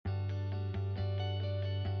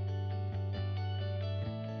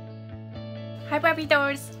Hi Barbie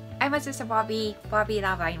dolls! I'm AZUSA Barbie, Barbie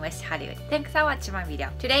lover in West Hollywood. Thanks for watching my video.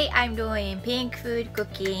 Today I'm doing pink food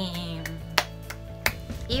cooking.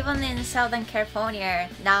 Even in Southern California,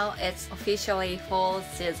 now it's officially fall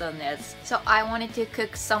season. So I wanted to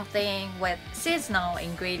cook something with seasonal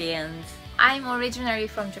ingredients. I'm originally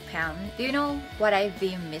from Japan. Do you know what I've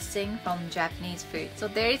been missing from Japanese food? So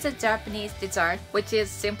there is a Japanese dessert which is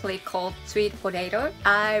simply called sweet potato.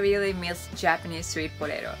 I really miss Japanese sweet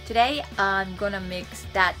potato. Today I'm gonna mix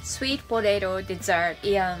that sweet potato dessert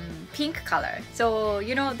in pink color. So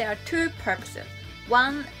you know there are two purposes.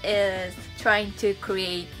 One is trying to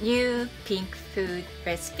create new pink food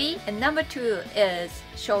recipe, and number two is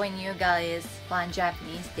showing you guys one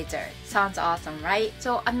Japanese dessert. Sounds awesome, right?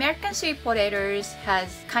 So American sweet potatoes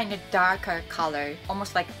has kind of darker color,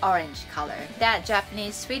 almost like orange color. That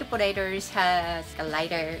Japanese sweet potatoes has a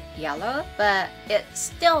lighter yellow, but it's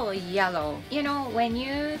still yellow. You know, when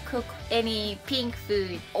you cook any pink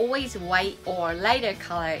food, always white or lighter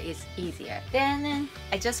color is easier. Then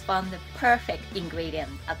I just found the perfect ingredient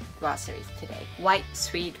at groceries today. White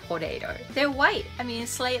sweet potato. They're white, I mean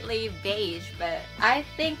slightly beige, but I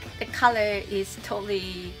think the color is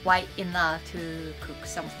totally white enough to cook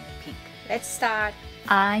something pink. Let's start.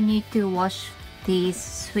 I need to wash these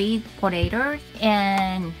sweet potatoes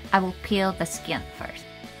and I will peel the skin first.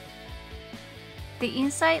 The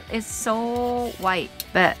inside is so white,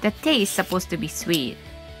 but the taste is supposed to be sweet.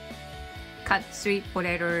 Cut sweet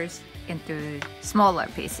potatoes into smaller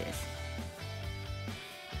pieces.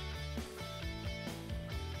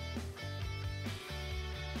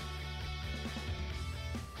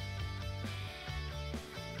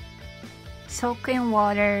 Soak in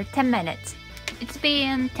water 10 minutes. It's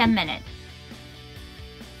been 10 minutes.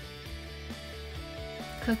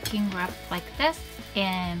 Cooking wrap like this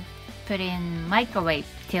and put in microwave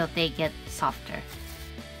till they get softer.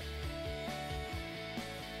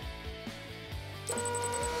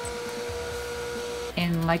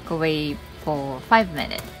 And microwave for 5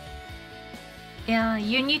 minutes. Yeah,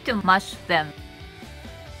 you need to mash them.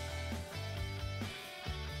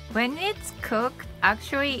 When it's cooked,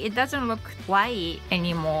 actually it doesn't look white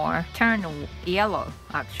anymore. Turn yellow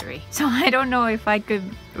actually. So I don't know if I could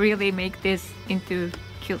really make this into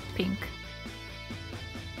cute pink.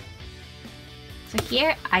 So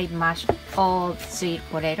here I mashed all sweet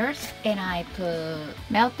potatoes and I put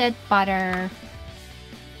melted butter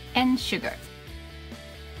and sugar.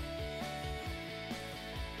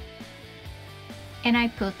 And I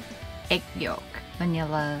put egg yolk,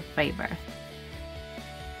 vanilla flavor.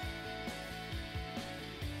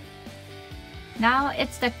 Now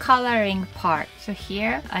it's the coloring part. So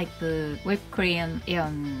here I put whipped cream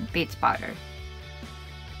in peach butter.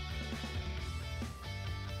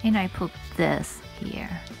 And I put this here.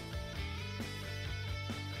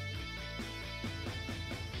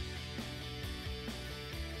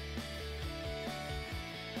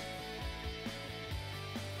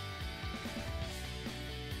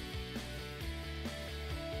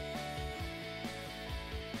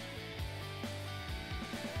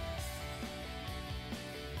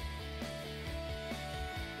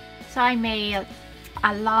 So I made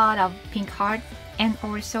a lot of pink hearts and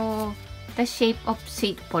also the shape of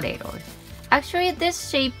sweet potatoes. Actually, this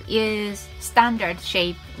shape is standard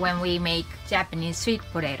shape when we make Japanese sweet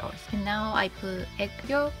potatoes. And now I put egg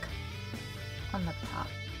yolk on the top.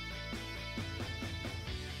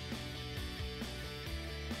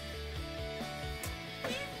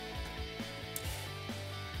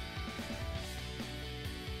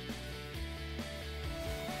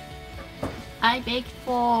 I baked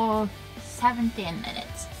for 17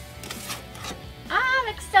 minutes. Ah,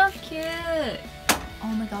 looks so cute!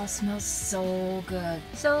 Oh my god, smells so good.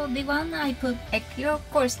 So the one I put egg yolk,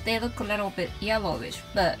 of course they look a little bit yellowish,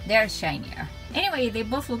 but they're shinier. Anyway, they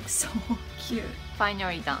both look so cute.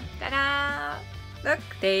 Finally done. Ta-da! Look,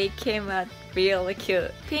 they came out really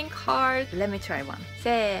cute. Pink heart. Let me try one.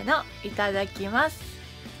 せーの、いただきます。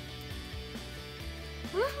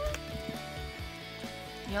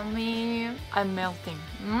Yummy. I'm melting.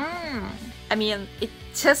 I mean, it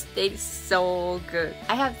just tastes so good.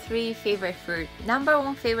 I have 3 favorite food. Number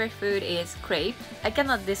 1 favorite food is crepe. I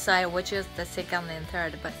cannot decide which is the second and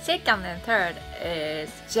third, but second and third is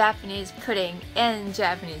Japanese pudding and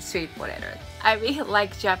Japanese sweet potato. I really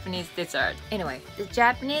like Japanese dessert. Anyway, the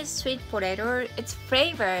Japanese sweet potato, its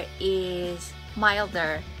flavor is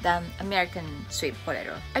milder than American sweet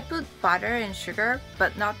potato. I put butter and sugar,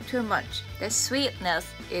 but not too much. The sweetness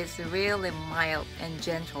is really mild and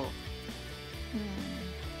gentle.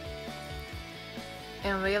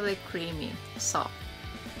 And really creamy, soft.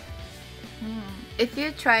 If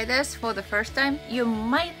you try this for the first time, you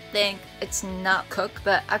might think it's not cooked,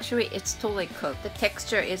 but actually it's totally cooked. The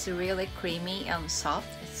texture is really creamy and soft.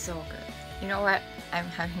 It's so good. You know what? I'm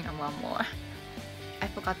having one more. I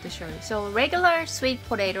forgot to show you. So regular sweet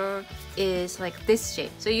potato is like this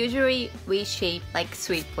shape. So usually we shape like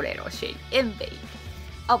sweet potato shape in bake.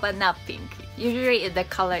 Oh, but not pink. Usually the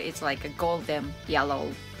color is like a golden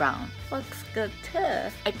yellow brown. Looks good too.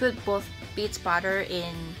 I put both beets butter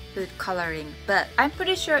in food coloring, but I'm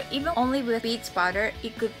pretty sure even only with beets butter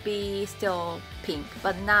it could be still pink,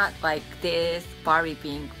 but not like this Barbie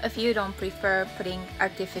pink. If you don't prefer putting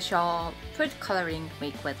artificial food coloring,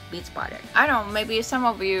 make with beets butter. I don't know, maybe some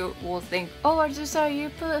of you will think, oh Azusa, you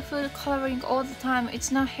put food coloring all the time,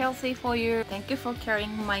 it's not healthy for you. Thank you for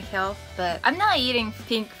caring my health, but I'm not eating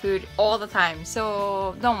pink food all the time,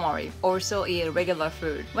 so don't worry. Also eat regular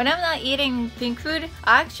food. When I'm not eating pink food,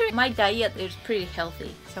 actually my diet is pretty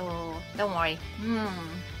healthy, so don't worry.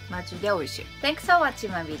 マジで美味しい. Thanks for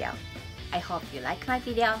watching my video. I hope you like my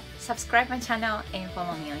video. Subscribe my channel and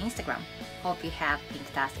follow me on Instagram. Hope you have a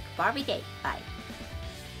fantastic Barbie day. Bye.